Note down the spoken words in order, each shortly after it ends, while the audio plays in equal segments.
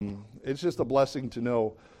it's just a blessing to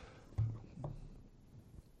know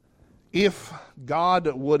if God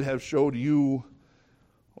would have showed you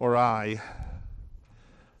or I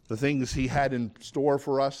the things he had in store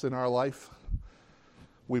for us in our life,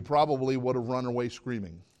 we probably would have run away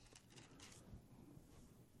screaming.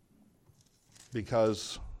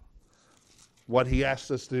 Because what he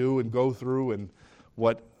asks us to do and go through and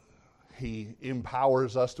what he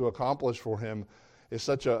empowers us to accomplish for him is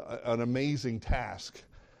such an amazing task.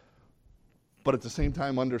 But at the same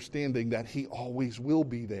time, understanding that he always will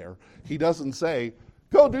be there. He doesn't say,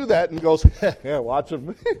 go do that, and goes, yeah, watch him.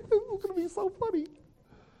 It's going to be so funny.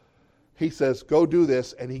 He says, go do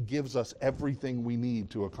this, and he gives us everything we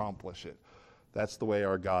need to accomplish it. That's the way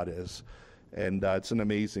our God is. And it's an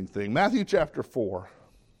amazing thing. Matthew chapter 4.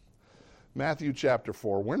 Matthew chapter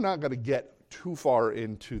 4. We're not going to get too far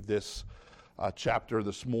into this chapter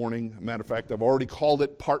this morning. Matter of fact, I've already called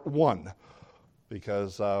it part 1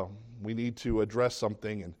 because we need to address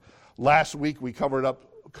something. And last week we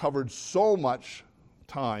covered so much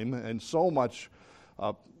time and so much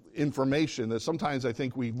information that sometimes I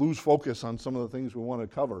think we lose focus on some of the things we want to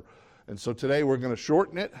cover. And so today we're going to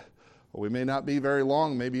shorten it. We may not be very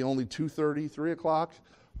long, maybe only 2:30, 3 o'clock.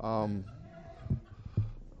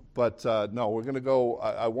 But no, we're going to go.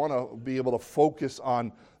 I want to be able to focus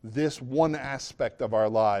on this one aspect of our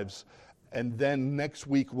lives. And then next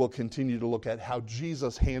week we'll continue to look at how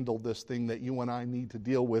Jesus handled this thing that you and I need to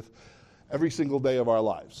deal with every single day of our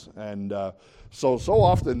lives. And so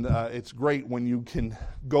often it's great when you can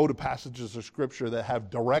go to passages of Scripture that have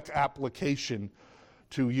direct application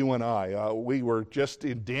to you and I. We were just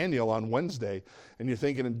in Daniel on Wednesday, and you're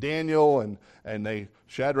thinking in Daniel, and they,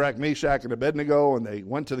 Shadrach, Meshach, and Abednego, and they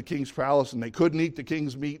went to the king's palace, and they couldn't eat the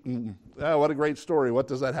king's meat, and what a great story. What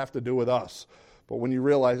does that have to do with us? But when you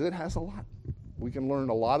realize it has a lot, we can learn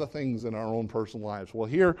a lot of things in our own personal lives. Well,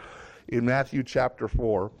 here in Matthew chapter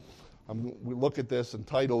 4, we look at this and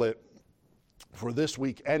title it for this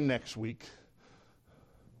week and next week.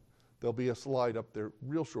 There'll be a slide up there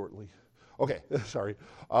real shortly. Okay, sorry.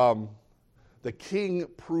 The King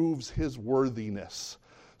Proves His Worthiness.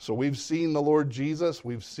 So we've seen the Lord Jesus.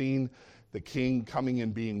 We've seen the King coming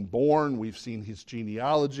and being born. We've seen his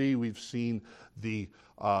genealogy. We've seen the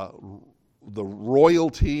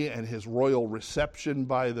royalty and his royal reception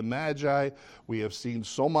by the Magi. We have seen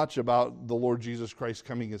so much about the Lord Jesus Christ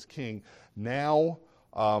coming as King. Now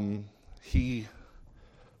he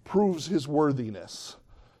proves his worthiness.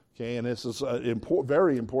 Okay, and this is a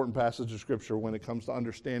very important passage of Scripture when it comes to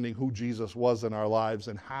understanding who Jesus was in our lives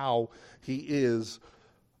and how he is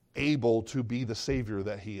able to be the Savior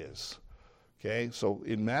that he is. Okay, so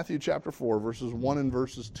in Matthew chapter 4, verses 1 and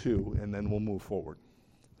verses 2, and then we'll move forward.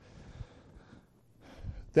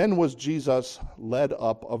 Then was Jesus led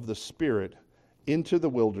up of the Spirit into the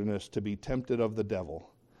wilderness to be tempted of the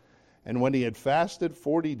devil. And when he had fasted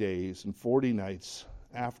 40 days and 40 nights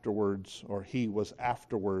afterwards, or he was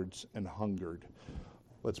afterwards and hungered.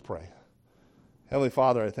 Let's pray. Heavenly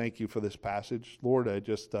Father, I thank you for this passage. Lord, I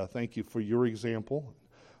just thank you for your example.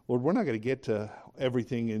 Lord, we're not going to get to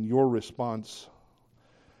everything in your response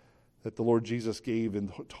that the Lord Jesus gave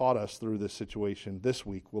and taught us through this situation this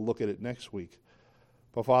week. We'll look at it next week.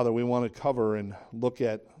 But Father, we want to cover and look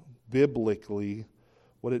at biblically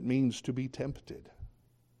what it means to be tempted.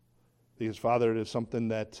 Because Father, it is something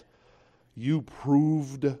that you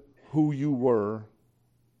proved who you were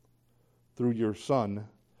through your Son.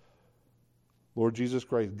 Lord Jesus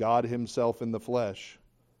Christ, God himself in the flesh,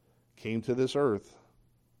 came to this earth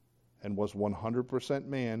and was 100%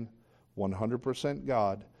 man, 100%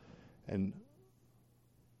 God, and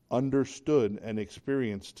understood and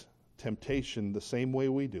experienced temptation the same way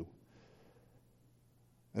we do.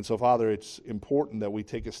 And so, Father, it's important that we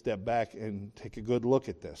take a step back and take a good look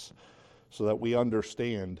at this so that we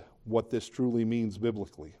understand what this truly means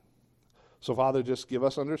biblically. So, Father, just give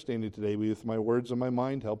us understanding today with my words and my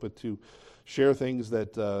mind. Help it to share things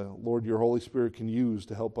that, Lord, your Holy Spirit can use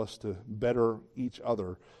to help us to better each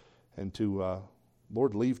other and to,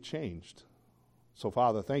 Lord, leave changed. So,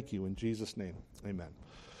 Father, thank you in Jesus' name. Amen.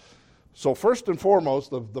 So first and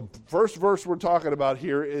foremost, the first verse we're talking about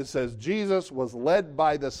here, it says, Jesus was led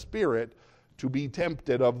by the Spirit to be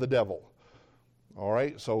tempted of the devil. All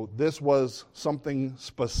right, so this was something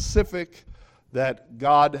specific that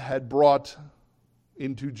God had brought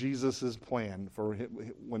into Jesus' plan for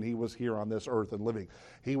him when he was here on this earth and living.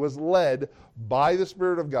 He was led by the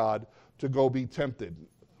Spirit of God to go be tempted.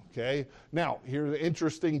 Okay, now here's an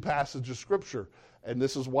interesting passage of Scripture. And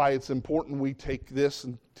this is why it's important we take this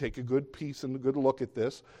and take a good piece and a good look at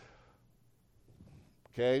this.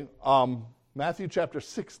 Okay, Matthew chapter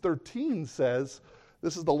 6:13 says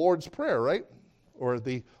This is the Lord's Prayer, right? Or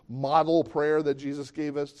the model prayer that Jesus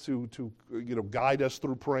gave us to guide us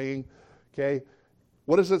through praying. Okay?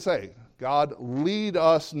 What does it say? God, lead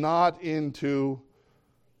us not into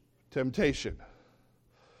temptation.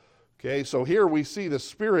 Okay, so here we see the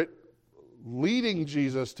Spirit leading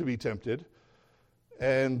Jesus to be tempted,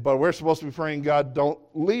 but we're supposed to be praying, God, don't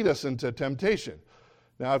lead us into temptation.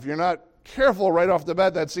 Now, if you're not careful right off the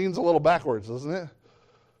bat, that seems a little backwards, doesn't it?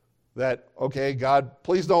 That, okay, God,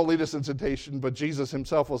 please don't lead us into temptation, but Jesus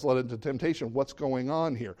himself was led into temptation. What's going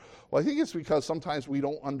on here? Well, I think it's because sometimes we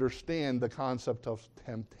don't understand the concept of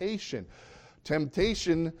temptation.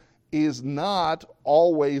 Temptation is not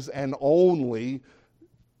always and only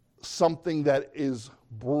something that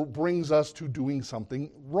brings us to doing something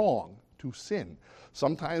wrong, to sin.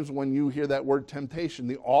 Sometimes when you hear that word temptation,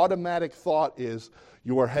 the automatic thought is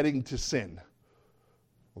you are heading to sin.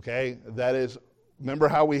 Okay? That is, remember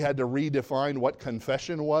how we had to redefine what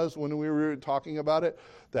confession was when we were talking about it?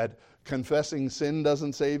 That confessing sin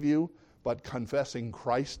doesn't save you, but confessing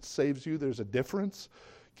Christ saves you. There's a difference.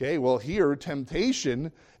 Okay, well here, temptation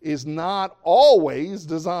is not always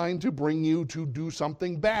designed to bring you to do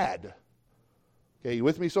something bad. Okay, you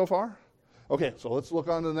with me so far? Okay, so let's look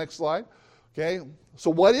on to the next slide. Okay, so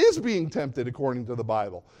what is being tempted according to the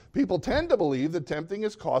Bible? People tend to believe that tempting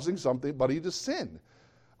is causing somebody to sin.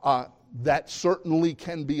 That certainly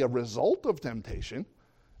can be a result of temptation.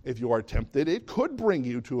 If you are tempted, it could bring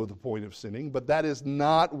you to the point of sinning, but that is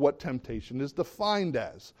not what temptation is defined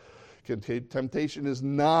as. Temptation is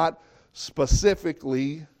not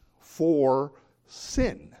specifically for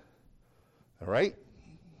sin. All right?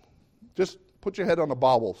 Just put your head on a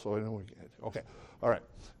bobble so I know we get it. Okay. All right.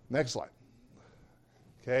 Next slide.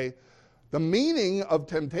 Okay. The meaning of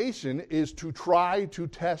temptation is to try to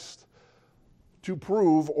test, to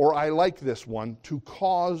prove, or I like this one, to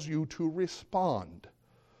cause you to respond.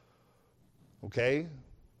 Okay?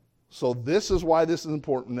 So this is why this is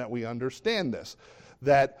important that we understand this.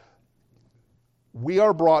 That we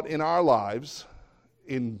are brought in our lives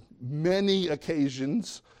in many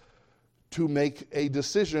occasions to make a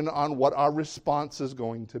decision on what our response is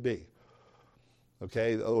going to be.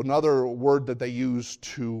 Okay, another word that they use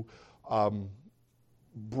to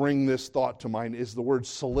bring this thought to mind is the word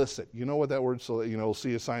solicit. You know what that word,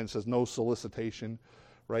 see a sign that says no solicitation,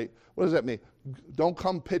 right? What does that mean? Don't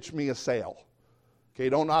come pitch me a sale. Okay,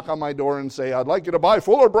 don't knock on my door and say, I'd like you to buy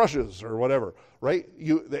Fuller brushes or whatever, right?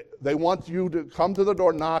 They want you to come to the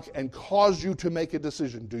door, knock, and cause you to make a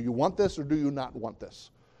decision. Do you want this or do you not want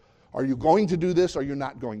this? Are you going to do this or are you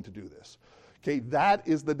not going to do this? Okay, that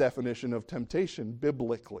is the definition of temptation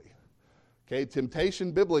biblically. Okay,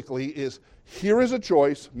 temptation biblically is, here is a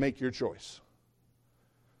choice, make your choice.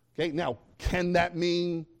 Okay, now, can that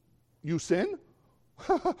mean you sin?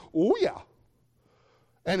 Oh, yeah.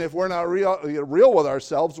 And if we're not real with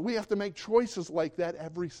ourselves, we have to make choices like that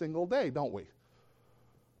every single day, don't we?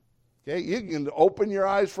 Okay, you can open your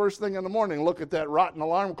eyes first thing in the morning, look at that rotten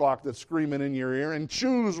alarm clock that's screaming in your ear, and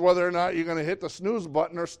choose whether or not you're going to hit the snooze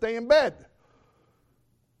button or stay in bed.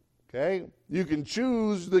 Okay, you can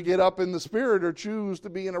choose to get up in the spirit or choose to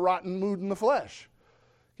be in a rotten mood in the flesh.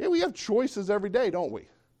 Okay, we have choices every day, don't we?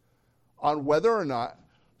 On whether or not.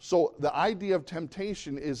 So the idea of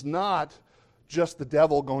temptation is not just the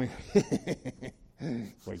devil going,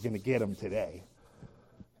 we're going to get him today.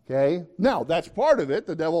 Okay? Now, that's part of it.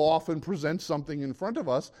 The devil often presents something in front of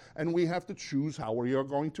us, and we have to choose how we are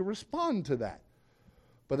going to respond to that.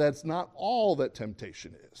 But that's not all that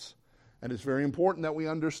temptation is. And it's very important that we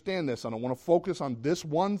understand this. And I want to focus on this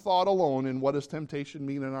one thought alone and what does temptation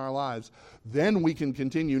mean in our lives. Then we can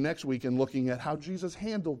continue next week in looking at how Jesus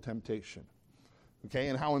handled temptation. Okay?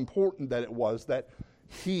 And how important that it was that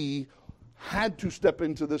he had to step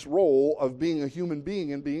into this role of being a human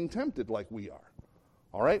being and being tempted like we are.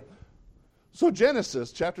 All right? So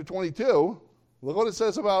Genesis chapter 22, look what it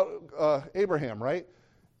says about Abraham, right?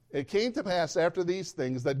 It came to pass after these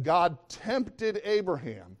things that God tempted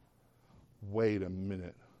Abraham. Wait a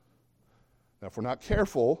minute. Now, if we're not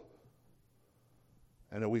careful,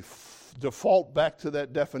 and we default back to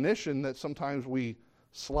that definition that sometimes we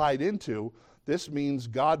slide into, this means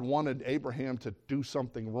God wanted Abraham to do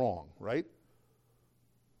something wrong, right?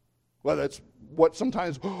 Well, that's what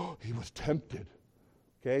sometimes, he was tempted.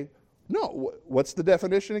 Okay? No, what's the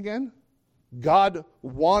definition again? God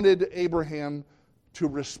wanted Abraham to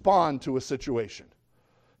respond to a situation.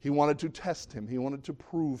 He wanted to test him. He wanted to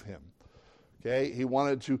prove him. Okay? He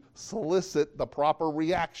wanted to solicit the proper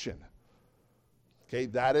reaction. Okay,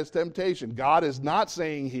 that is temptation. God is not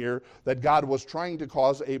saying here that God was trying to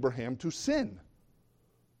cause Abraham to sin.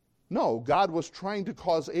 No, God was trying to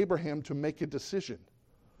cause Abraham to make a decision.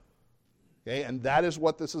 Okay, and that is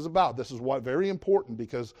what this is about. This is what very important,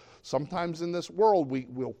 because sometimes in this world we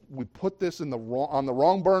put this on the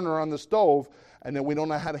wrong burner on the stove, and then we don't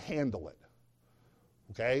know how to handle it.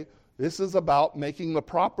 Okay, this is about making the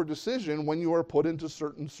proper decision when you are put into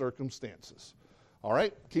certain circumstances. All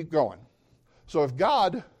right, keep going. So if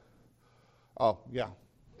God,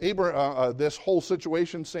 this whole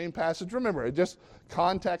situation, same passage. Remember, just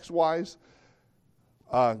context-wise.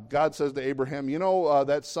 God says to Abraham,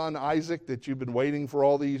 that son Isaac that you've been waiting for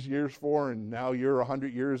all these years for, and now you're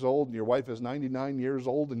 100 years old and your wife is 99 years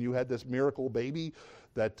old, and you had this miracle baby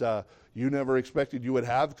that you never expected you would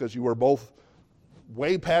have because you were both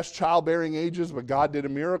way past childbearing ages, but God did a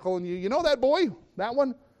miracle in you. You know that boy, that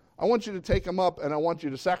one? I want you to take him up and I want you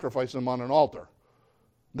to sacrifice him on an altar.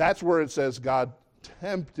 That's where it says God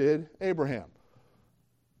tempted Abraham.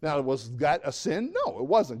 Now, was that a sin? No, it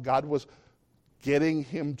wasn't. God was getting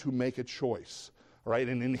him to make a choice, right?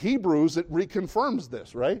 And in Hebrews, it reconfirms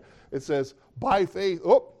this, right? It says, by faith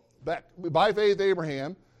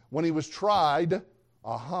Abraham, when he was tried,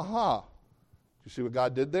 Do you see what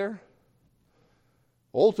God did there?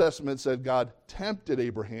 Old Testament said God tempted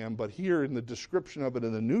Abraham, but here in the description of it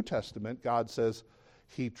in the New Testament, God says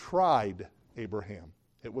he tried Abraham.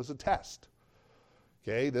 It was a test.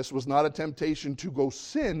 Okay, this was not a temptation to go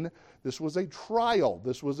sin. This was a trial.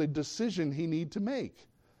 This was a decision he needed to make.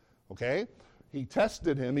 Okay, he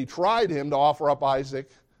tested him. He tried him to offer up Isaac,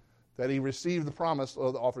 that he received the promise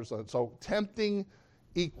of the offer son. So tempting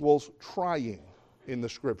equals trying in the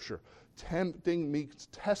Scripture. Tempting means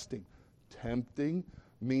testing. Tempting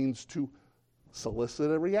means to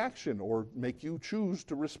solicit a reaction or make you choose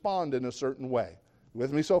to respond in a certain way.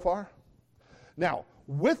 With me so far? Now,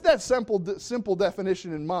 with that simple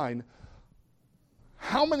definition in mind,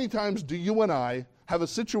 how many times do you and I have a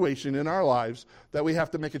situation in our lives that we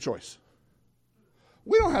have to make a choice?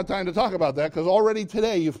 We don't have time to talk about that because already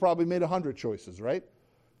today you've probably made 100 choices, right?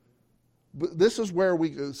 But this is where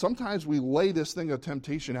sometimes we lay this thing of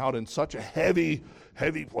temptation out in such a heavy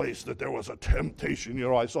place that there was a temptation.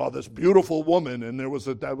 I saw this beautiful woman and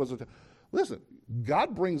listen,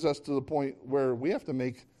 God brings us to the point where we have to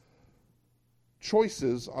make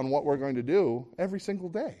choices on what we're going to do every single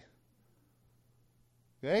day.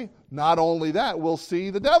 Okay? Not only that, we'll see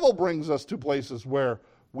the devil brings us to places where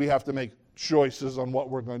we have to make choices on what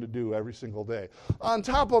we're going to do every single day. On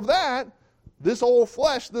top of that, this old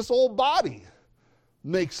flesh, this old body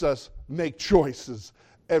makes us make choices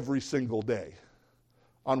every single day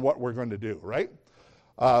on what we're going to do, right?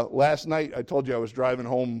 Last night, I told you I was driving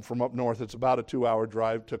home from up north. It's about a 2-hour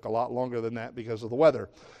drive. Took a lot longer than that because of the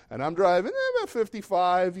weather. And I'm driving about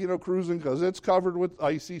 55, cruising because it's covered with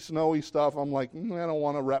icy, snowy stuff. I'm like, I don't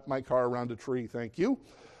want to wrap my car around a tree, thank you.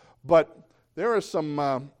 But there are some,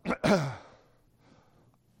 I'm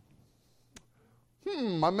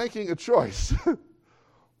making a choice.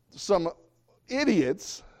 Some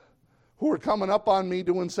idiots who are coming up on me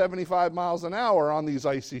doing 75 miles an hour on these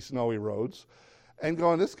icy, snowy roads. And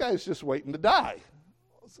going, this guy's just waiting to die.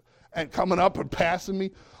 And coming up and passing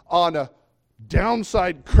me on a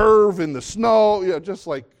downside curve in the snow. Just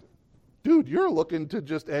like, dude, you're looking to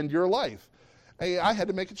just end your life. Hey, I had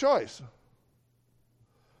to make a choice.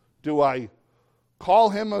 Do I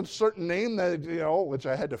call him a certain name that, which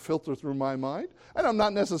I had to filter through my mind? And I'm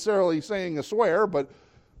not necessarily saying a swear, but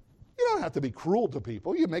you don't have to be cruel to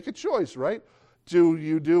people. You make a choice, right? Do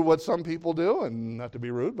you do what some people do, and not to be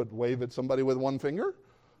rude, but wave at somebody with one finger?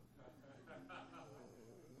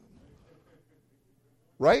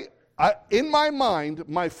 Right? In my mind,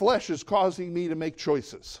 my flesh is causing me to make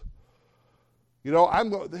choices.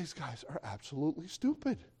 These guys are absolutely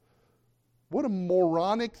stupid. What a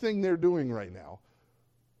moronic thing they're doing right now.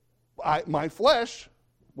 My flesh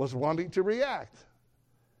was wanting to react,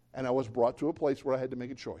 and I was brought to a place where I had to make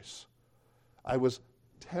a choice. I was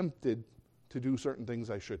tempted to do certain things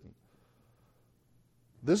I shouldn't.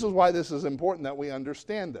 This is why this is important that we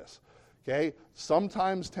understand this. Okay?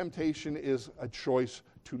 Sometimes temptation is a choice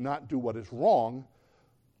to not do what is wrong,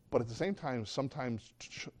 but at the same time, sometimes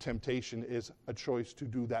temptation is a choice to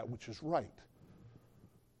do that which is right.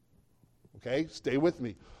 Okay? Stay with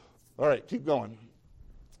me. All right, keep going.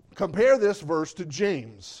 Compare this verse to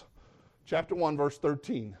James, chapter 1, verse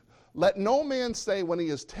 13. Let no man say when he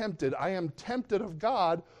is tempted, I am tempted of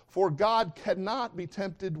God, for God cannot be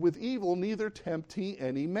tempted with evil, neither tempt he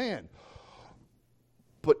any man.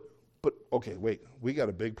 But okay, wait, we got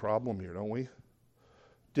a big problem here, don't we?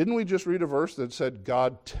 Didn't we just read a verse that said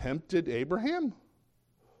God tempted Abraham?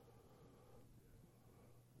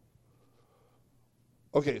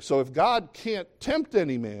 Okay, so if God can't tempt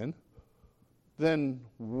any man, then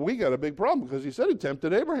we got a big problem because he said he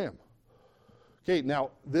tempted Abraham. Okay, now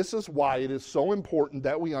this is why it is so important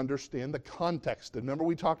that we understand the context. And remember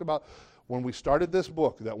we talked about when we started this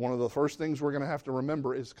book that one of the first things we're going to have to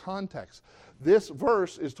remember is context. This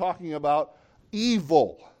verse is talking about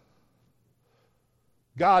evil.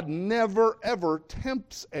 God never ever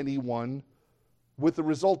tempts anyone with the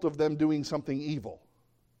result of them doing something evil.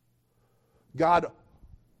 God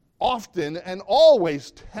often and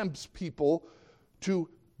always tempts people to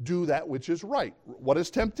do that which is right. What is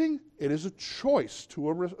tempting? It is a choice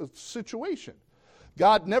to a situation.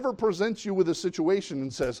 God never presents you with a situation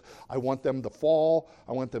and says, I want them to fall,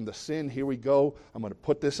 I want them to sin, here we go, I'm going to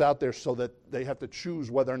put this out there so that they have to choose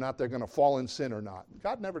whether or not they're going to fall in sin or not.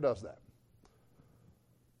 God never does that.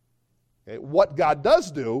 Okay? What God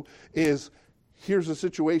does do is, here's a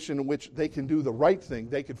situation in which they can do the right thing,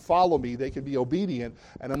 they can follow me, they can be obedient,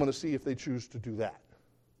 and I'm going to see if they choose to do that.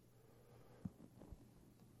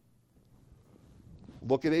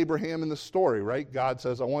 Look at Abraham in the story, right? God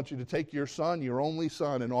says, I want you to take your son, your only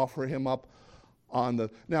son, and offer him up on the...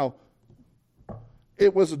 Now,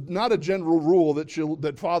 it was not a general rule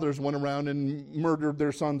that fathers went around and murdered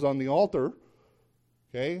their sons on the altar.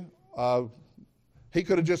 Okay? He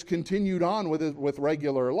could have just continued on with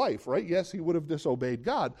regular life, right? Yes, he would have disobeyed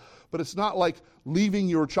God, but it's not like leaving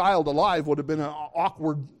your child alive would have been an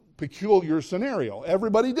awkward, peculiar scenario.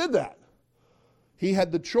 Everybody did that. He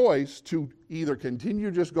had the choice to either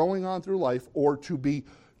continue just going on through life or to be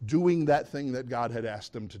doing that thing that God had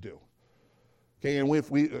asked him to do. Okay, and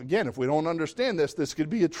if we don't understand this, this could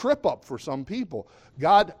be a trip up for some people.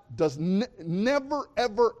 God does never,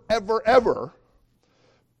 ever, ever, ever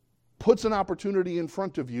puts an opportunity in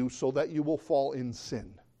front of you so that you will fall in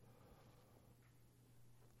sin.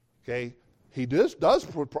 Okay, he does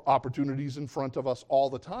put opportunities in front of us all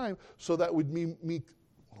the time so that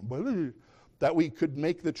that we could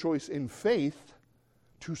make the choice in faith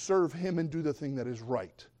to serve him and do the thing that is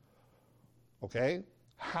right. Okay?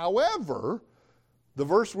 However, the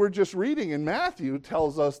verse we're just reading in Matthew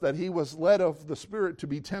tells us that he was led of the Spirit to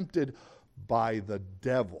be tempted by the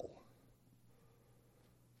devil.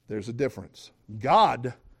 There's a difference.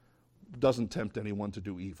 God doesn't tempt anyone to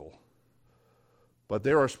do evil. But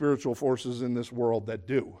there are spiritual forces in this world that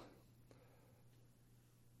do.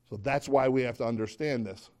 So that's why we have to understand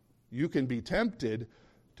this. You can be tempted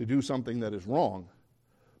to do something that is wrong,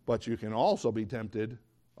 but you can also be tempted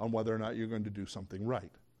on whether or not you're going to do something right.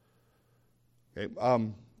 Okay,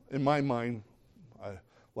 in my mind, I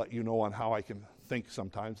let you know on how I can think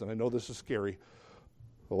sometimes, and I know this is scary.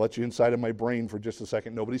 I'll let you inside of my brain for just a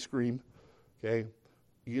second. Nobody scream. Okay?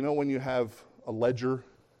 You know when you have a ledger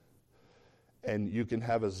and you can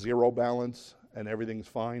have a zero balance and everything's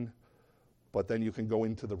fine, but then you can go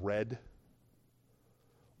into the red?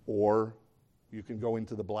 Or you can go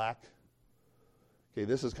into the black. Okay,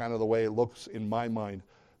 this is kind of the way it looks in my mind,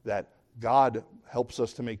 that God helps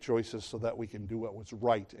us to make choices so that we can do what's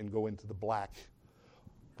right and go into the black.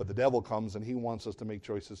 But the devil comes and he wants us to make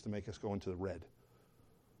choices to make us go into the red.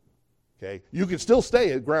 Okay, you can still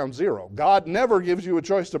stay at ground zero. God never gives you a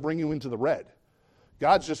choice to bring you into the red.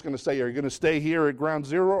 God's just going to say, are you going to stay here at ground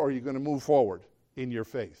zero or are you going to move forward in your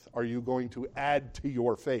faith? Are you going to add to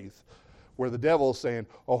your faith? Where the devil's saying,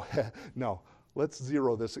 oh, no, let's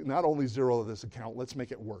zero this. Not only zero this account, let's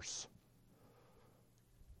make it worse.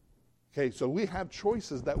 Okay, so we have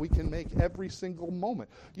choices that we can make every single moment.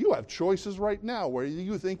 You have choices right now where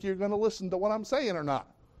you think you're going to listen to what I'm saying or not.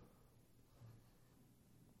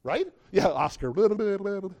 Right? Yeah, Oscar.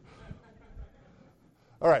 All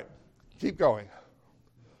right, keep going.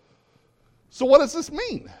 So what does this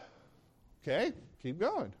mean? Okay, keep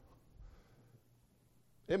going.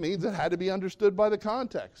 It means it had to be understood by the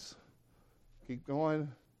context. Keep going.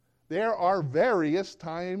 There are various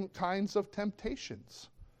kinds of temptations.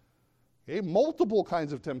 Okay, multiple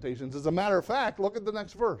kinds of temptations. As a matter of fact, look at the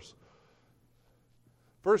next verse.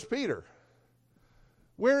 1 Peter.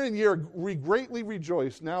 Wherein ye greatly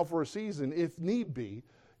rejoice now for a season, if need be,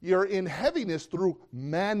 you're in heaviness through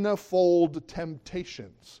manifold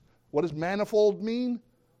temptations. What does manifold mean?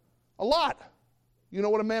 A lot. You know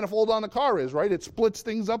what a manifold on a car is, right? It splits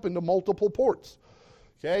things up into multiple ports.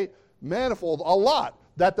 Okay? Manifold, a lot.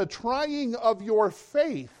 That the trying of your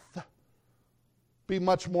faith be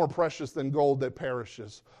much more precious than gold that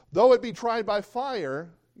perishes. Though it be tried by fire,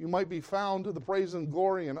 you might be found to the praise and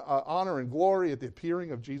glory and honor and glory at the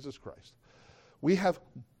appearing of Jesus Christ. We have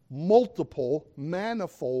multiple,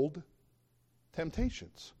 manifold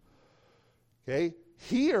temptations. Okay?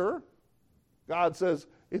 Here, God says,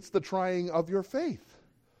 it's the trying of your faith.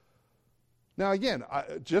 Now again,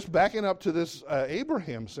 just backing up to this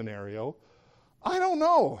Abraham scenario, I don't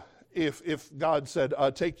know if God said,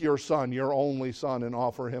 take your son, your only son, and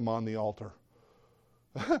offer him on the altar?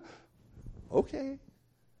 Okay.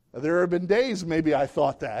 There have been days maybe I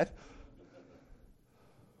thought that.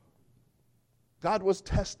 God was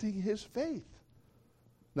testing his faith.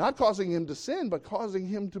 Not causing him to sin, but causing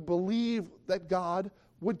him to believe that God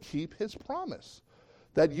would keep his promise.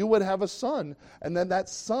 That you would have a son, and then that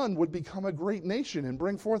son would become a great nation and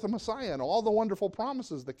bring forth a Messiah and all the wonderful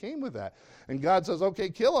promises that came with that. And God says, okay,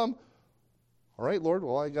 kill him. All right, Lord,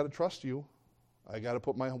 well, I got to trust you. I got to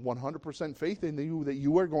put my 100% faith in you that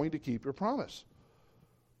you are going to keep your promise.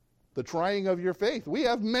 The trying of your faith. We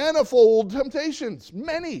have manifold temptations,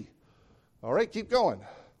 many. All right, keep going.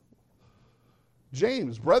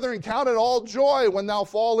 James, brethren, count it all joy when thou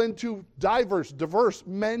fall into diverse,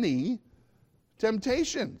 many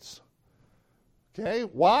temptations. Okay,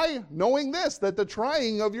 why? Knowing this, that the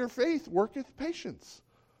trying of your faith worketh patience.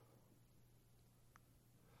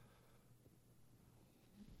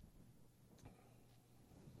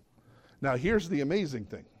 Now, here's the amazing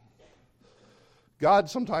thing. God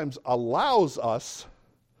sometimes allows us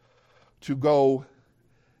to go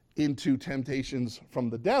into temptations from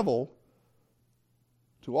the devil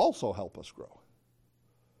to also help us grow.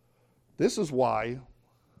 This is why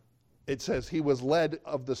it says he was led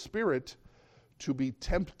of the Spirit to be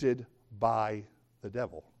tempted by the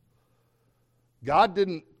devil. God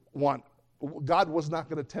was not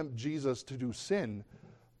going to tempt Jesus to do sin,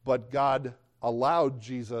 but God allowed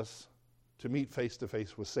Jesus to meet face to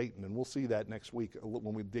face with Satan. And we'll see that next week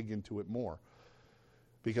when we dig into it more.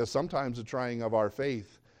 Because sometimes the trying of our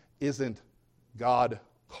faith isn't God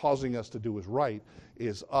causing us to do is right,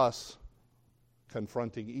 is us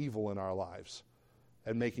confronting evil in our lives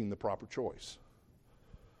and making the proper choice.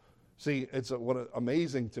 See, it's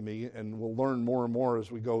amazing to me, and we'll learn more and more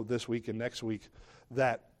as we go this week and next week,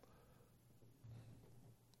 that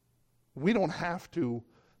we don't have to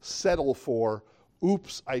settle for,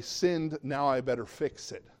 oops, I sinned, now I better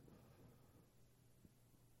fix it.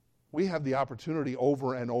 We have the opportunity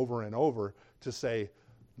over and over and over to say,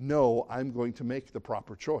 no, I'm going to make the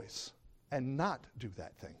proper choice and not do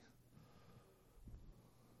that thing.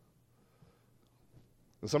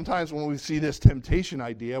 And sometimes when we see this temptation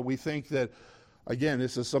idea, we think that, again,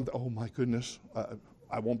 this is something, oh my goodness,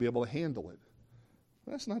 I won't be able to handle it.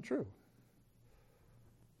 That's not true.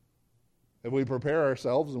 If we prepare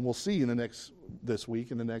ourselves, and we'll see this week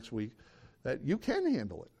and the next week, that you can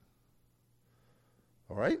handle it.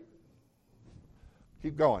 All right?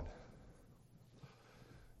 Keep going.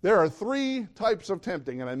 There are 3 types of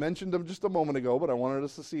tempting, and I mentioned them just a moment ago, but I wanted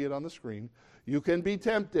us to see it on the screen. You can be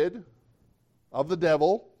tempted of the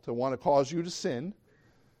devil to want to cause you to sin.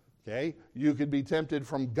 Okay? You could be tempted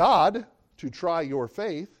from God to try your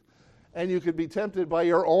faith, and you could be tempted by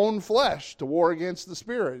your own flesh to war against the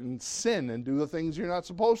Spirit and sin and do the things you're not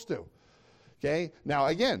supposed to. Okay? Now,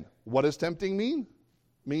 again, what does tempting mean?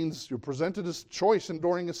 It means you're presented a choice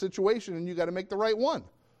during a situation, and you got to make the right one.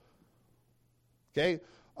 Okay?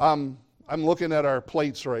 I'm looking at our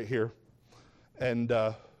plates right here, and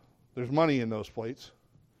there's money in those plates.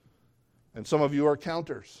 And some of you are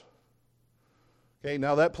counters. Okay,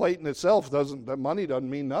 now that plate in itself that money doesn't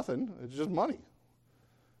mean nothing. It's just money.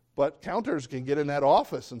 But counters can get in that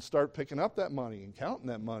office and start picking up that money and counting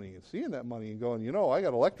that money and seeing that money and going, I got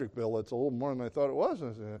an electric bill that's a little more than I thought it was.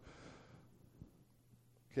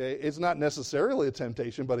 Okay, it's not necessarily a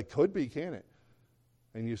temptation, but it could be, can it?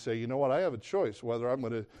 And you say, I have a choice whether I'm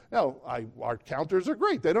going to... Now, our counters are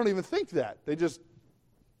great. They don't even think that. They just,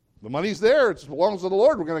 the money's there. It belongs to the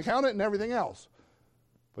Lord. We're going to count it and everything else.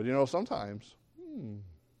 But sometimes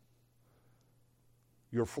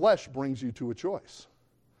your flesh brings you to a choice.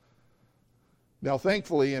 Now,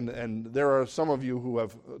 thankfully, and there are some of you who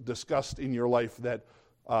have discussed in your life that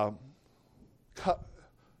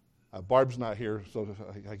Barb's not here, so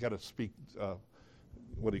I got to speak...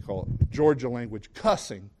 Georgia language,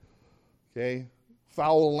 cussing, okay?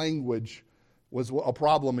 Foul language was a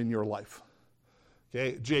problem in your life.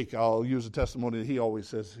 Okay, Jake, I'll use a testimony that he always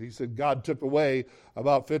says. He said God took away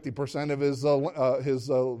about 50% of his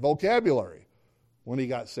vocabulary when he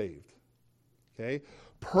got saved. Okay?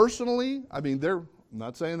 Personally, I'm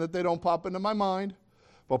not saying that they don't pop into my mind,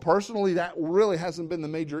 but personally that really hasn't been the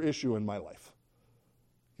major issue in my life.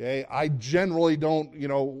 Okay, I generally don't,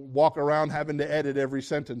 walk around having to edit every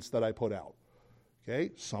sentence that I put out. Okay,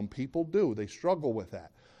 some people do. They struggle with that.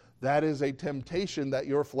 That is a temptation that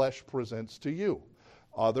your flesh presents to you.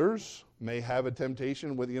 Others may have a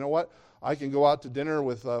temptation with, I can go out to dinner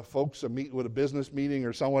with folks, with a business meeting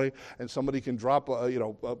or somebody, and somebody can drop,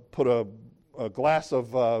 put a glass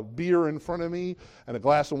of beer in front of me and a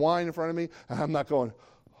glass of wine in front of me, and I'm not going,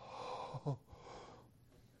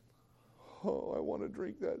 oh, I want to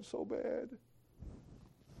drink that so bad.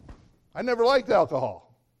 I never liked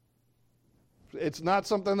alcohol. It's not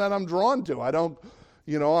something that I'm drawn to. I don't,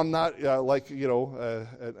 I'm not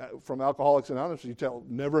from Alcoholics Anonymous, you tell,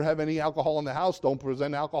 never have any alcohol in the house. Don't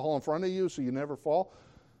present alcohol in front of you so you never fall.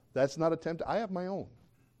 That's not a temptation. I have my own.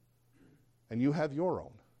 And you have your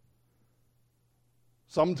own.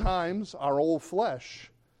 Sometimes our old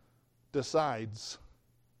flesh decides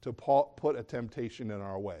to put a temptation in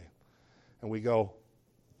our way. And we go,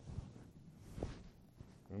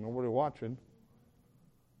 there's nobody watching.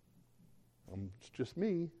 It's just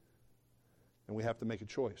me. And we have to make a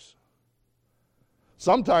choice.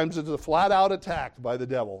 Sometimes it's a flat-out attack by the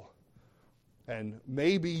devil. And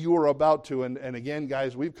maybe you're about to, and again,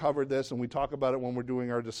 guys, we've covered this, and we talk about it when we're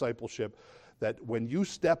doing our discipleship, that when you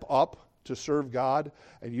step up to serve God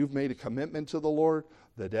and you've made a commitment to the Lord,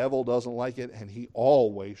 the devil doesn't like it, and he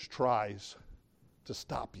always tries to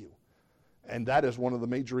stop you. And that is one of the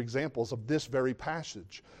major examples of this very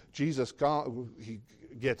passage. Jesus, he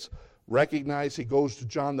gets recognized. He goes to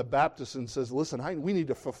John the Baptist and says, listen, we need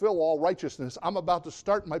to fulfill all righteousness. I'm about to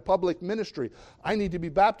start my public ministry. I need to be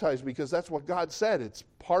baptized because that's what God said. It's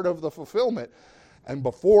part of the fulfillment. And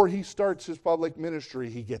before he starts his public ministry,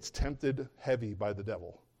 he gets tempted heavy by the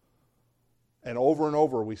devil. And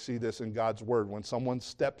over we see this in God's word. When someone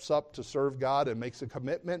steps up to serve God and makes a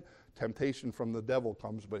commitment, temptation from the devil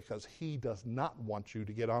comes because he does not want you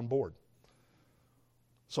to get on board.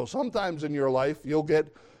 So sometimes in your life,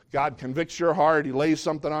 God convicts your heart, he lays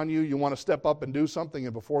something on you, you want to step up and do something,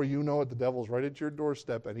 and before you know it, the devil's right at your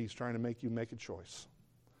doorstep and he's trying to make you make a choice.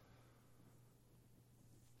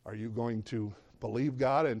 Are you going to believe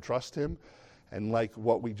God and trust him? And like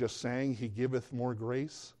what we just sang, he giveth more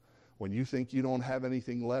grace. When you think you don't have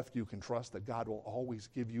anything left, you can trust that God will always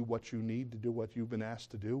give you what you need to do what you've been asked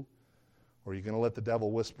to do. Or you're going to let the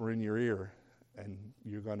devil whisper in your ear and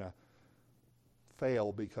you're going to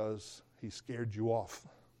fail because he scared you off.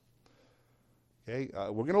 Okay,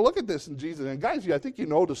 we're going to look at this in Jesus. And guys, I think you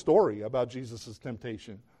know the story about Jesus'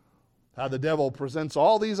 temptation. How the devil presents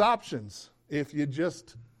all these options. If you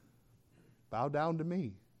just bow down to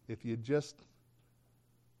me. If you just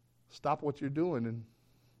stop what you're doing and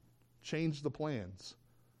change the plans.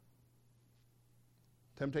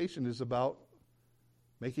 Temptation is about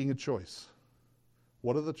making a choice.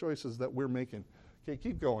 What are the choices that we're making? Okay,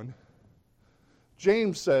 keep going.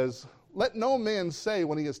 James says, let no man say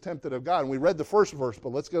when he is tempted of God. And we read the first verse, but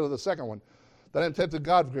let's go to the second one. That I'm tempted of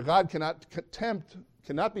God, because God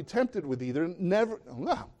cannot be tempted with either.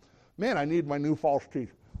 Man, I need my new false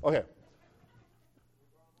teeth. Okay.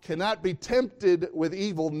 Cannot be tempted with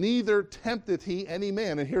evil, neither tempteth he any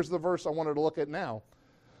man. And here's the verse I wanted to look at now.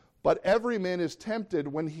 But every man is tempted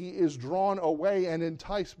when he is drawn away and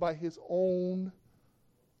enticed by his own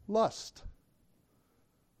lust.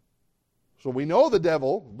 So we know the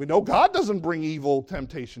devil, we know God doesn't bring evil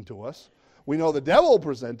temptation to us. We know the devil will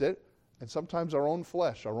present it, and sometimes our own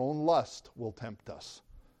flesh, our own lust will tempt us.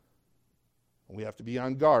 We have to be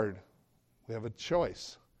on guard. We have a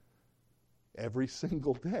choice. Every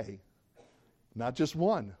single day, not just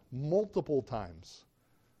one, multiple times,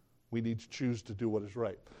 we need to choose to do what is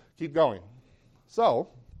right. Keep going. So,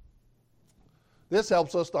 this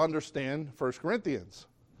helps us to understand 1 Corinthians.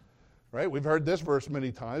 Right? We've heard this verse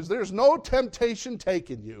many times. There's no temptation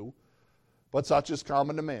taken you, but such is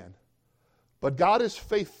common to man. But God is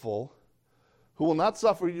faithful, who will not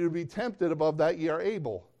suffer you to be tempted above that ye are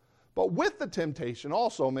able. But with the temptation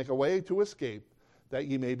also make a way to escape, that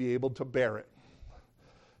ye may be able to bear it.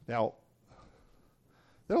 Now,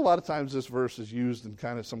 there are a lot of times this verse is used in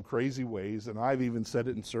kind of some crazy ways, and I've even said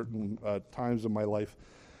it in certain times in my life.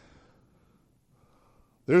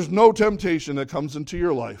 There's no temptation that comes into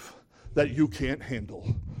your life that you can't handle,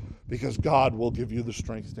 because God will give you the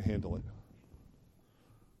strength to handle it.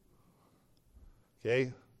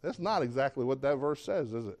 Okay? That's not exactly what that verse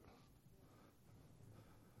says, is it?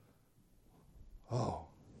 Oh,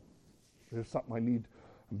 there's something I need.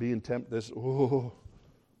 I'm being tempted.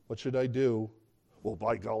 What should I do? Well,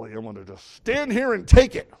 by golly, I'm going to just stand here and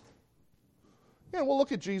take it. Yeah, we'll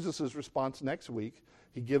look at Jesus' response next week.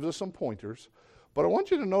 He gives us some pointers. But I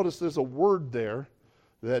want you to notice there's a word there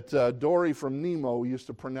that Dory from Nemo used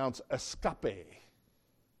to pronounce escape.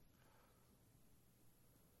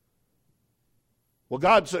 Well,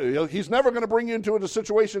 God said he's never going to bring you into a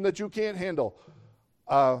situation that you can't handle.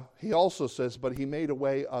 He also says, but he made a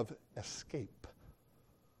way of escape.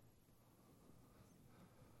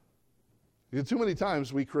 Too many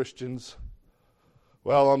times we Christians,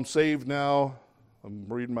 well, I'm saved now, I'm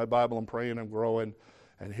reading my Bible, I'm praying, I'm growing,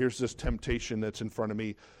 and here's this temptation that's in front of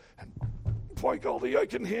me, and by golly, I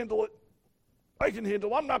can handle it. I can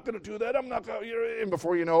handle, I'm not going to do that, I'm not going to, and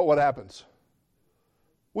before you know it, what happens?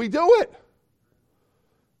 We do it.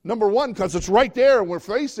 Number one, because it's right there and we're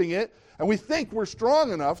facing it, and we think we're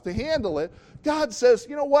strong enough to handle it. God says,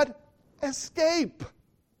 you know what? Escape.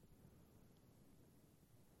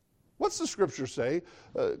 What's the scripture say?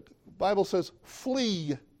 Bible says,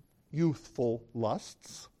 flee youthful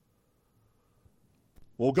lusts.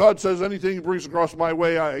 Well, God says anything he brings across my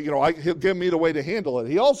way, he'll give me the way to handle it.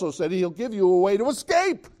 He also said he'll give you a way to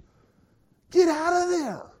escape. Get out of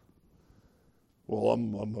there. Well,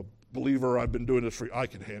 I'm a believer. I've been doing this for you. I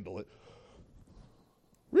can handle it.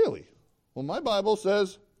 Really? Well, my Bible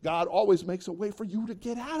says God always makes a way for you to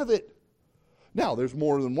get out of it. Now, there's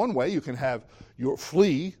more than one way. You can have your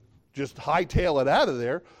flee, just hightail it out of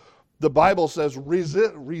there. The Bible says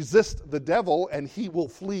resist the devil and he will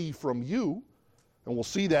flee from you. And we'll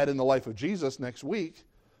see that in the life of Jesus next week.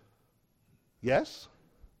 Yes?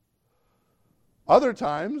 Other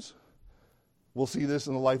times, we'll see this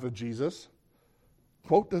in the life of Jesus.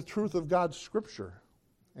 Quote the truth of God's scripture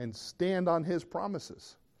and stand on his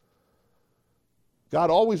promises.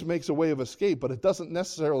 God always makes a way of escape, but it doesn't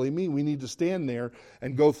necessarily mean we need to stand there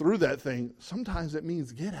and go through that thing. Sometimes it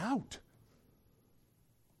means get out.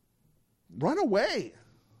 Run away.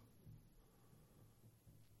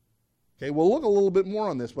 Okay, we'll look a little bit more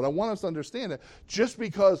on this, but I want us to understand that just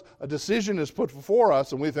because a decision is put before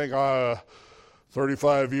us and we think,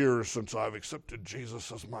 35 years since I've accepted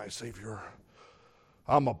Jesus as my Savior,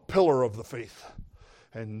 I'm a pillar of the faith.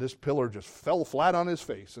 And this pillar just fell flat on his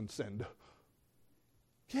face and sinned.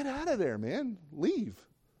 Get out of there, man. Leave.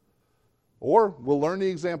 Or we'll learn the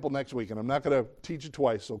example next week, and I'm not going to teach it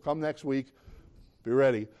twice, so come next week. Be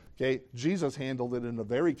ready. Okay, Jesus handled it in a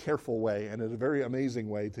very careful way and in a very amazing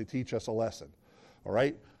way to teach us a lesson. All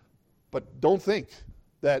right? But don't think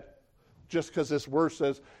that just because this verse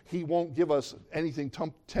says he won't give us anything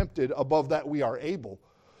tempted above that we are able.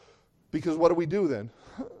 Because what do we do then?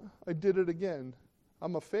 I did it again.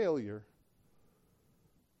 I'm a failure.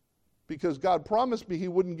 Because God promised me he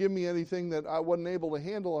wouldn't give me anything that I wasn't able to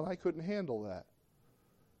handle, and I couldn't handle that.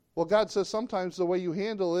 Well, God says sometimes the way you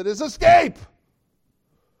handle it is escape.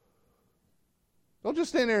 Don't just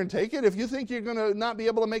stand there and take it. If you think you're going to not be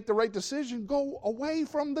able to make the right decision, go away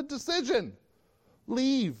from the decision.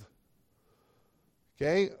 Leave.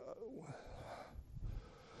 Okay?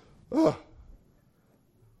 There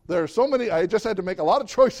are so many, I just had to make a lot of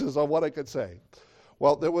choices on what I could say.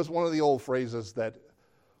 Well, there was one of the old phrases that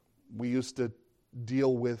we used to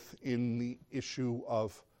deal with in the issue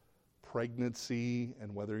of pregnancy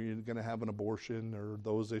and whether you're going to have an abortion or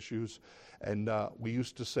those issues. And we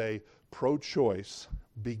used to say, pro-choice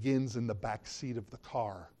begins in the back seat of the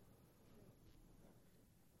car.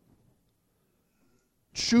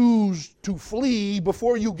 Choose to flee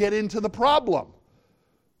before you get into the problem.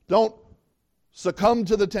 Don't succumb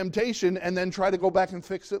to the temptation and then try to go back and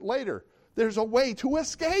fix it later. There's a way to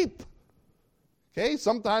escape. Okay,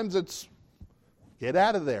 sometimes it's get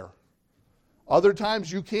out of there. Other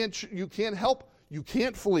times you can't help, you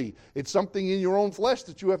can't flee. It's something in your own flesh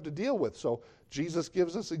that you have to deal with. So Jesus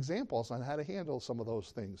gives us examples on how to handle some of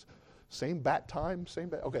those things. Same bat time,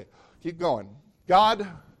 okay, keep going. God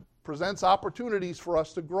presents opportunities for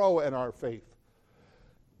us to grow in our faith.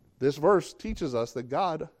 This verse teaches us that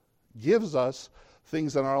God gives us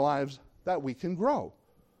things in our lives that we can grow.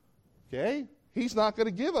 Okay? He's not going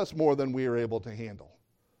to give us more than we are able to handle.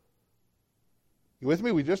 You with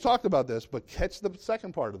me? We just talked about this, but catch the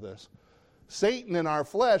second part of this. Satan in our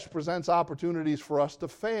flesh presents opportunities for us to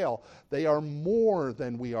fail. They are more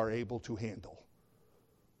than we are able to handle.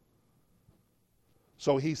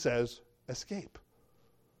 So he says, escape.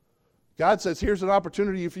 God says, here's an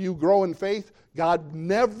opportunity for you to grow in faith. God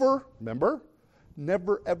never,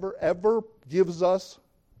 ever, ever gives us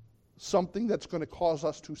something that's going to cause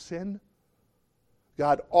us to sin.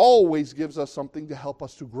 God always gives us something to help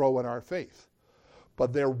us to grow in our faith.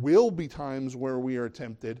 But there will be times where we are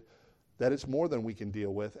tempted that it's more than we can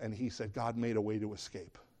deal with, and he said God made a way to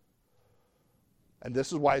escape. And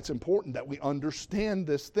this is why it's important that we understand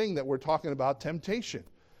this thing that we're talking about, temptation.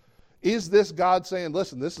 Is this God saying,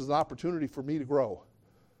 listen, this is an opportunity for me to grow?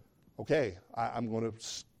 Okay, I'm going to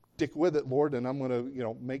stick with it, Lord, and I'm going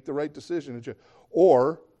to, make the right decision.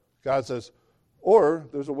 Or God says, or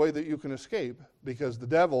there's a way that you can escape because the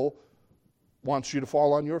devil wants you to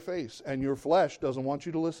fall on your face and your flesh doesn't want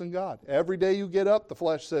you to listen to God. Every day you get up, the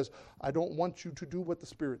flesh says, I don't want you to do what the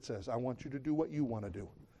Spirit says. I want you to do what you want to do.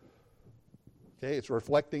 Okay, it's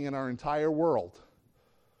reflecting in our entire world.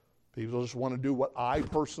 People just want to do what I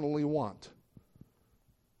personally want.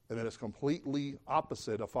 And then it's completely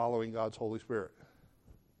opposite of following God's Holy Spirit.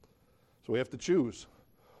 So we have to choose.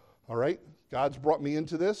 All right? God's brought me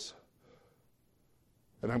into this,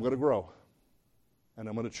 and I'm going to grow. And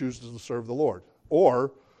I'm going to choose to serve the Lord.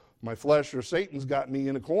 Or my flesh or Satan's got me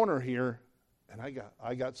in a corner here, and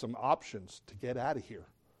I got some options to get out of here.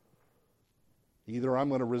 Either I'm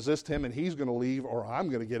going to resist him and he's going to leave, or I'm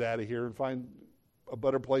going to get out of here and find a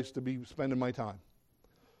better place to be spending my time.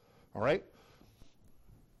 All right?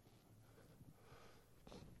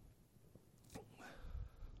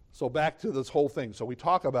 So back to this whole thing. So we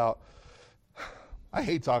talk about, I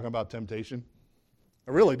hate talking about temptation.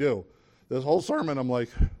 I really do. This whole sermon, I'm like,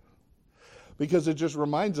 because it just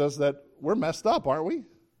reminds us that we're messed up, aren't we?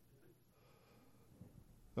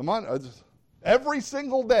 Come on. Every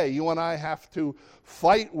single day, you and I have to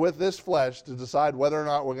fight with this flesh to decide whether or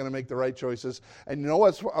not we're going to make the right choices. And you know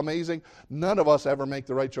what's amazing? None of us ever make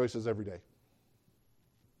the right choices every day.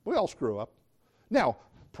 We all screw up. Now,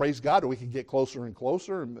 praise God, we can get closer and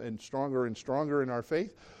closer and stronger in our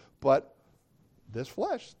faith. But this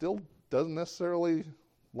flesh still doesn't necessarily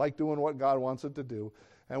like doing what God wants it to do.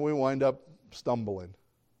 And we wind up stumbling.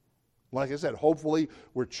 Like I said, hopefully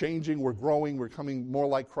we're changing, we're growing, we're coming more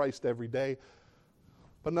like Christ every day.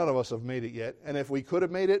 But none of us have made it yet. And if we could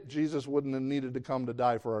have made it, Jesus wouldn't have needed to come to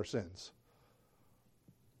die for our sins.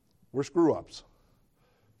 We're screw-ups.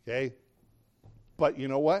 Okay? But you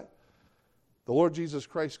know what? The Lord Jesus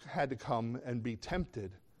Christ had to come and be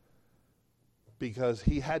tempted because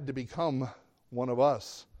he had to become one of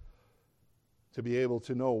us to be able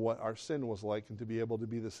to know what our sin was like and to be able to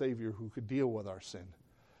be the Savior who could deal with our sin.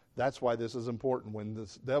 That's why this is important. When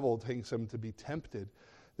this devil takes him to be tempted,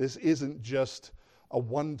 this isn't just a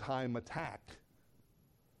one-time attack.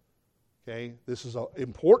 Okay? This is an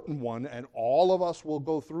important one, and all of us will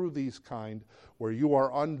go through these kind where you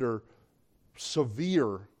are under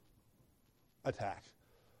severe attack.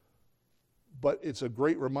 But it's a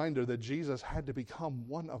great reminder that Jesus had to become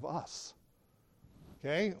one of us.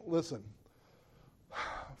 Okay? Listen.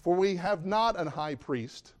 For we have not an high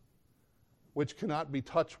priest which cannot be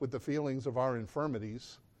touched with the feelings of our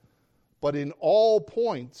infirmities, but in all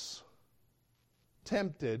points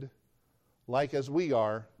tempted like as we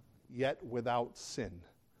are, yet without sin.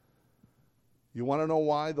 You want to know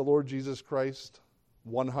why the Lord Jesus Christ,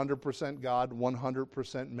 100% God,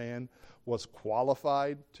 100% man, was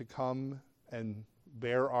qualified to come and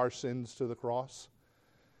bear our sins to the cross?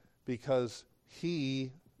 Because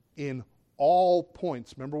he, in all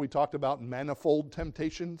points, remember we talked about manifold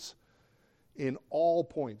temptations? In all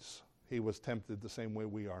points, he was tempted the same way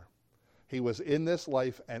we are. He was in this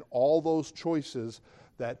life, and all those choices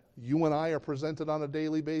that you and I are presented on a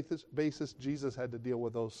daily basis, Jesus had to deal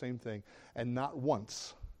with those same thing. And not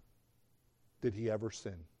once did he ever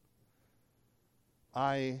sin.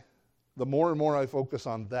 The more and more I focus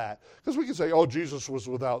on that, because we can say, oh, Jesus was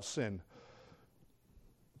without sin.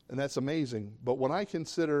 And that's amazing. But when I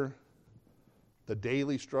consider the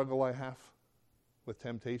daily struggle I have with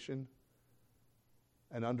temptation,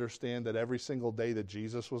 and understand that every single day that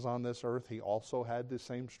Jesus was on this earth, he also had the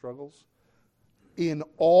same struggles. In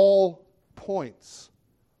all points.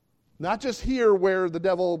 Not just here where the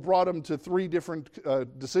devil brought him to 3 different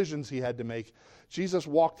decisions he had to make. Jesus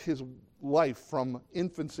walked his life from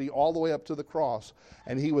infancy all the way up to the cross.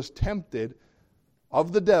 And he was tempted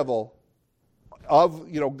of the devil, of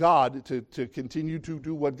God, to continue to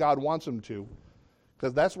do what God wants him to.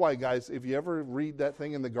 Because that's why, guys, if you ever read that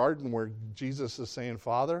thing in the garden where Jesus is saying,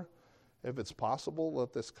 Father, if it's possible,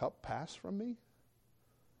 let this cup pass from me.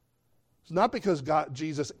 It's not because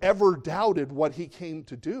Jesus ever doubted what he came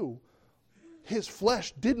to do. His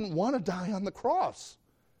flesh didn't want to die on the cross.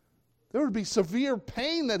 There would be severe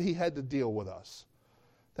pain that he had to deal with us.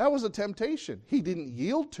 That was a temptation. He didn't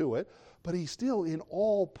yield to it, but he still, in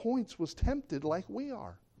all points, was tempted like we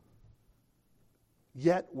are.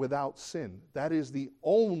 Yet without sin. That is the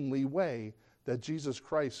only way that Jesus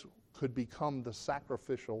Christ could become the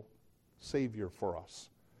sacrificial Savior for us.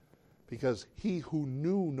 Because he who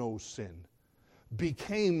knew no sin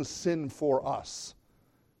became sin for us,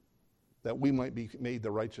 that we might be made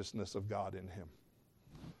the righteousness of God in him.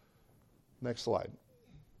 Next slide.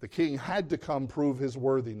 The king had to come prove his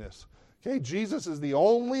worthiness. Okay, Jesus is the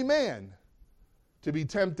only man to be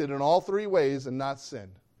tempted in all 3 ways and not sin.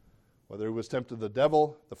 Whether he was tempted the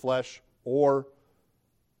devil, the flesh, or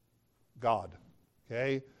God.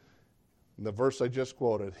 Okay? In the verse I just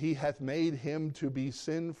quoted, he hath made him to be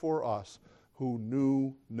sin for us who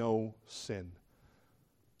knew no sin.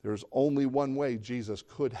 There's only one way Jesus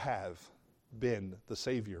could have been the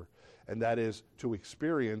Savior, and that is to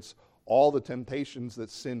experience all the temptations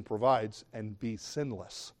that sin provides and be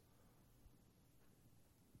sinless.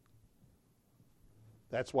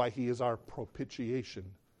 That's why he is our propitiation.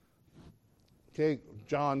 Okay,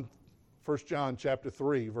 1 John chapter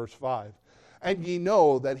 3, verse 5. And ye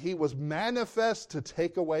know that he was manifest to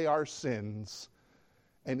take away our sins,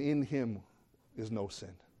 and in him is no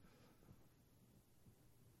sin.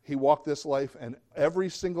 He walked this life, and every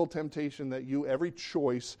single temptation that every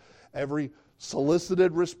choice, every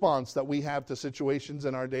solicited response that we have to situations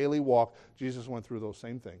in our daily walk, Jesus went through those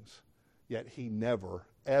same things. Yet he never,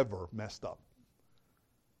 ever messed up.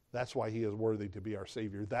 That's why he is worthy to be our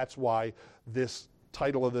Savior. That's why this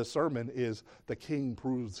title of this sermon is The King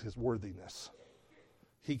Proves His Worthiness.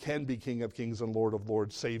 He can be King of Kings and Lord of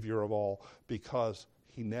Lords, Savior of all, because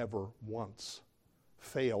he never once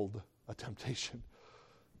failed a temptation.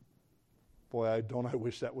 Boy, I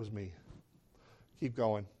wish that was me. Keep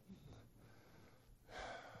going.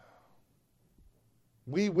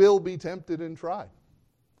 We will be tempted and tried.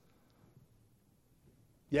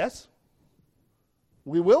 Yes?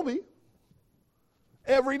 We will be.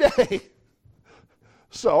 Every day.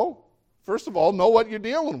 So, first of all, know what you're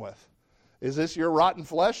dealing with. Is this your rotten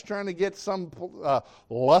flesh trying to get some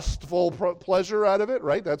lustful pleasure out of it?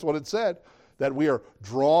 Right? That's what it said. That we are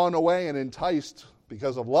drawn away and enticed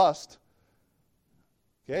because of lust.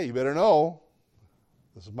 Okay, you better know,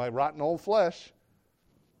 this is my rotten old flesh.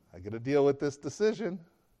 I got to deal with this decision.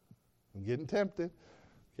 I'm getting tempted.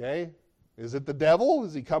 Okay? Is it the devil?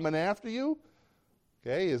 Is he coming after you?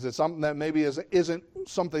 Okay? Is it something that maybe isn't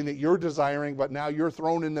something that you're desiring, but now you're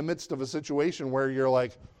thrown in the midst of a situation where you're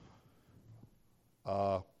like,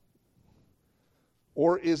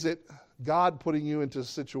 or is it God putting you into a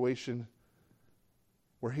situation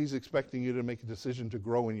where he's expecting you to make a decision to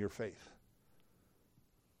grow in your faith?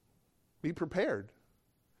 Be prepared.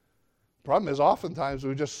 The problem is oftentimes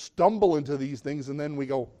we just stumble into these things and then we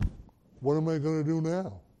go, what am I going to do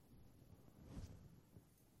now?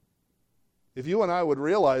 If you and I would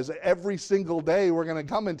realize that every single day we're going to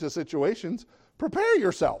come into situations, prepare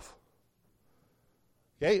yourself.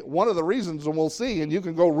 Okay, one of the reasons, and we'll see, and you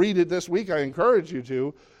can go read it this week, I encourage you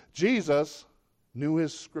to, Jesus knew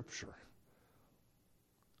his scripture.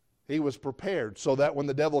 He was prepared so that when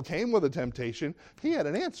the devil came with a temptation, he had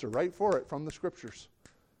an answer right for it from the scriptures.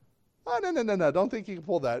 Oh, no. Don't think you can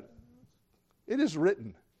pull that. It is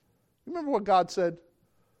written. Remember what God said?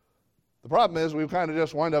 The problem is we kind of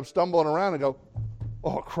just wind up stumbling around and go,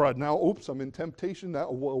 oh, crud, now, oops, I'm in temptation. Now,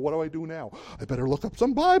 what do I do now? I better look up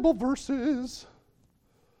some Bible verses.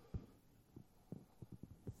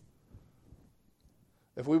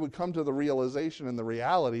 If we would come to the realization and the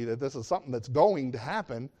reality that this is something that's going to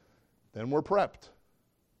happen, then we're prepped.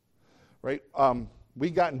 Right?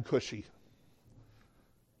 We've gotten cushy.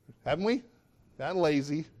 Haven't we? Gotten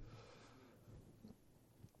lazy.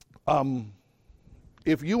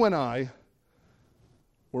 If you and I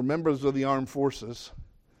were members of the armed forces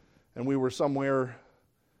and we were somewhere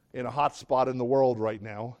in a hot spot in the world right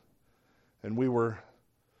now and we were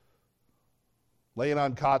laying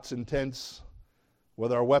on cots in tents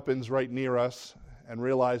with our weapons right near us and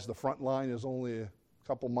realized the front line is only a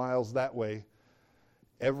couple miles that way,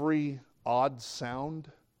 every odd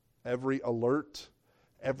sound, every alert,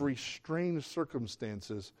 every strange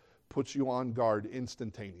circumstances puts you on guard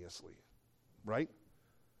instantaneously. Right?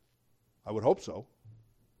 I would hope so.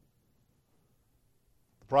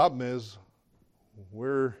 The problem is,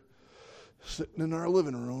 we're sitting in our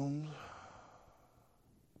living rooms.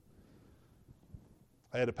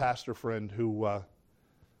 I had a pastor friend who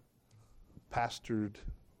pastored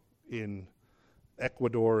in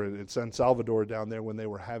Ecuador and in San Salvador down there when they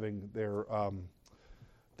were having their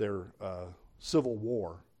civil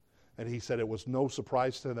war. And he said it was no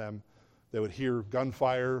surprise to them. They would hear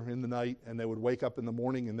gunfire in the night, and they would wake up in the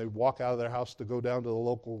morning, and they'd walk out of their house to go down to the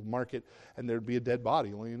local market, and there'd be a dead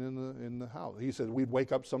body laying in the house. He said we'd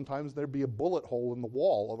wake up sometimes, there'd be a bullet hole in the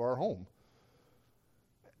wall of our home.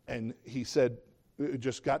 And he said it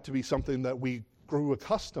just got to be something that we grew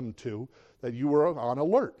accustomed to, that you were on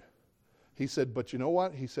alert. He said, but you know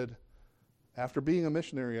what? He said, after being a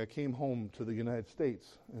missionary, I came home to the United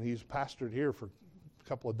States, and he's pastored here for a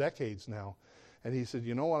couple of decades now. And he said,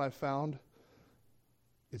 you know what I found?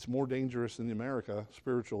 It's more dangerous in America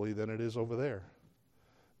spiritually than it is over there.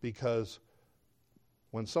 Because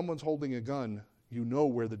when someone's holding a gun, you know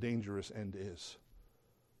where the dangerous end is.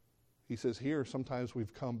 He says here, sometimes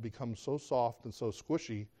we've become so soft and so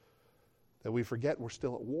squishy that we forget we're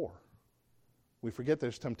still at war. We forget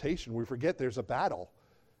there's temptation. We forget there's a battle.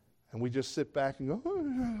 And we just sit back and go, oh,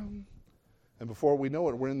 yeah. And before we know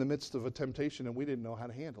it, we're in the midst of a temptation and we didn't know how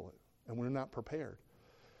to handle it. And we're not prepared.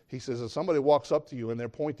 He says, if somebody walks up to you and they're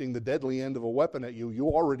pointing the deadly end of a weapon at you, you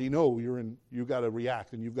already know you got to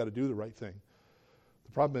react and you've got to do the right thing. The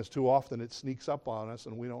The problem is too often it sneaks up on us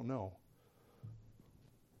and we don't know.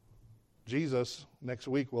 Jesus, next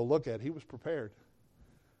week we'll look at, he was prepared.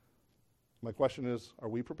 My question is, are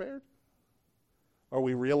we prepared? Are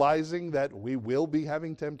we realizing that we will be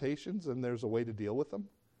having temptations and there's a way to deal with them?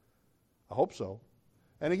 I hope so.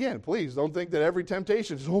 And again, please don't think that every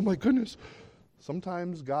temptation is, oh my goodness.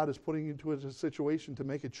 Sometimes God is putting you into a situation to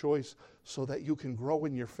make a choice so that you can grow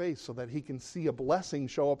in your faith, so that he can see a blessing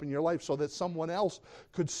show up in your life, so that someone else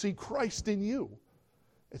could see Christ in you.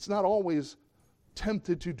 It's not always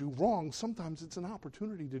tempted to do wrong. Sometimes it's an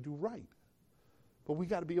opportunity to do right. But we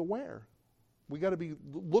got to be aware. We got to be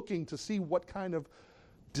looking to see what kind of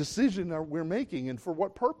decision we're making and for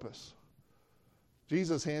what purpose.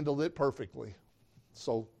 Jesus handled it perfectly.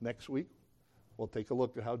 So next week, we'll take a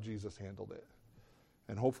look at how Jesus handled it.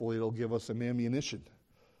 And hopefully it'll give us some ammunition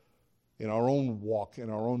in our own walk, in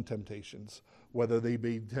our own temptations, whether they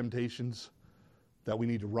be temptations that we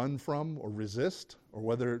need to run from or resist, or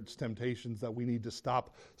whether it's temptations that we need to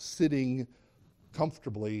stop sitting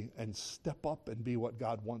comfortably and step up and be what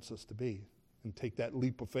God wants us to be, and take that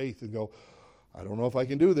leap of faith and go, I don't know if I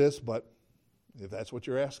can do this, but if that's what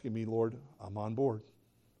you're asking me, Lord, I'm on board.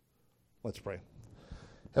 Let's pray.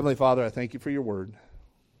 Heavenly Father, I thank you for your word.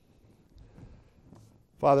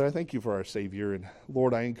 Father, I thank you for our Savior. And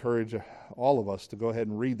Lord, I encourage all of us to go ahead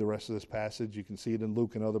and read the rest of this passage. You can see it in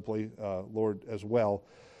Luke and other places, Lord, as well,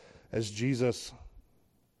 as Jesus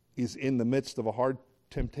is in the midst of a hard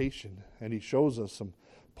temptation. And he shows us some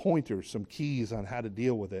pointers, some keys on how to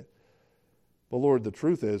deal with it. But Lord, the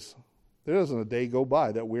truth is, there doesn't a day go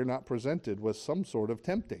by that we're not presented with some sort of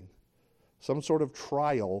tempting, some sort of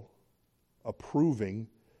trial, approving.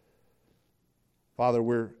 Father,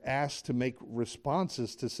 we're asked to make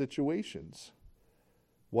responses to situations.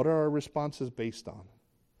 What are our responses based on?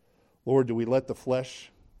 Lord, do we let the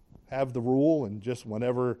flesh have the rule and just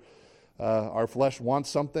whenever our flesh wants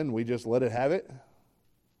something, we just let it have it?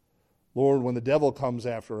 Lord, when the devil comes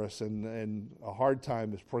after us and a hard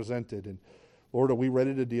time is presented, and Lord, are we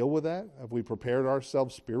ready to deal with that? Have we prepared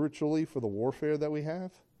ourselves spiritually for the warfare that we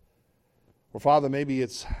have? Or Father, maybe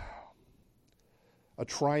it's a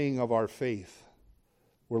trying of our faith,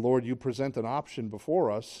 where, Lord, you present an option before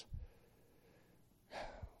us,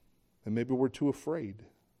 and maybe we're too afraid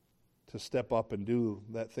to step up and do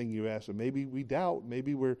that thing you asked. And maybe we doubt,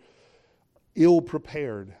 maybe we're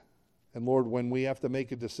ill-prepared. And, Lord, when we have to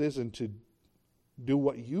make a decision to do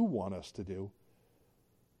what you want us to do,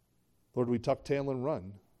 Lord, we tuck tail and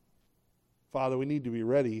run. Father, we need to be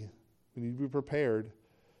ready. We need to be prepared.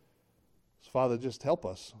 So, Father, just help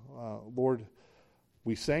us. Lord,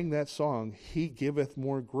 we sang that song, He Giveth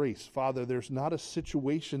More Grace. Father, there's not a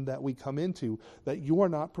situation that we come into that you are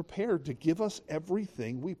not prepared to give us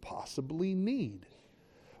everything we possibly need.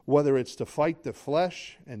 Whether it's to fight the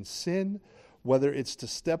flesh and sin, whether it's to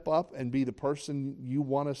step up and be the person you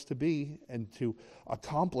want us to be and to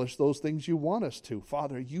accomplish those things you want us to.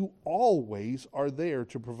 Father, you always are there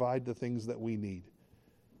to provide the things that we need.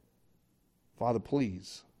 Father,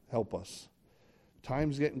 please help us.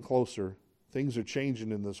 Time's getting closer. Things are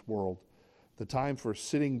changing in this world. The time for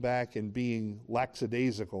sitting back and being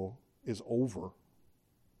lackadaisical is over.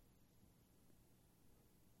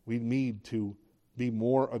 We need to be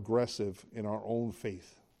more aggressive in our own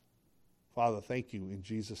faith. Father, thank you in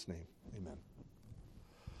Jesus' name. Amen.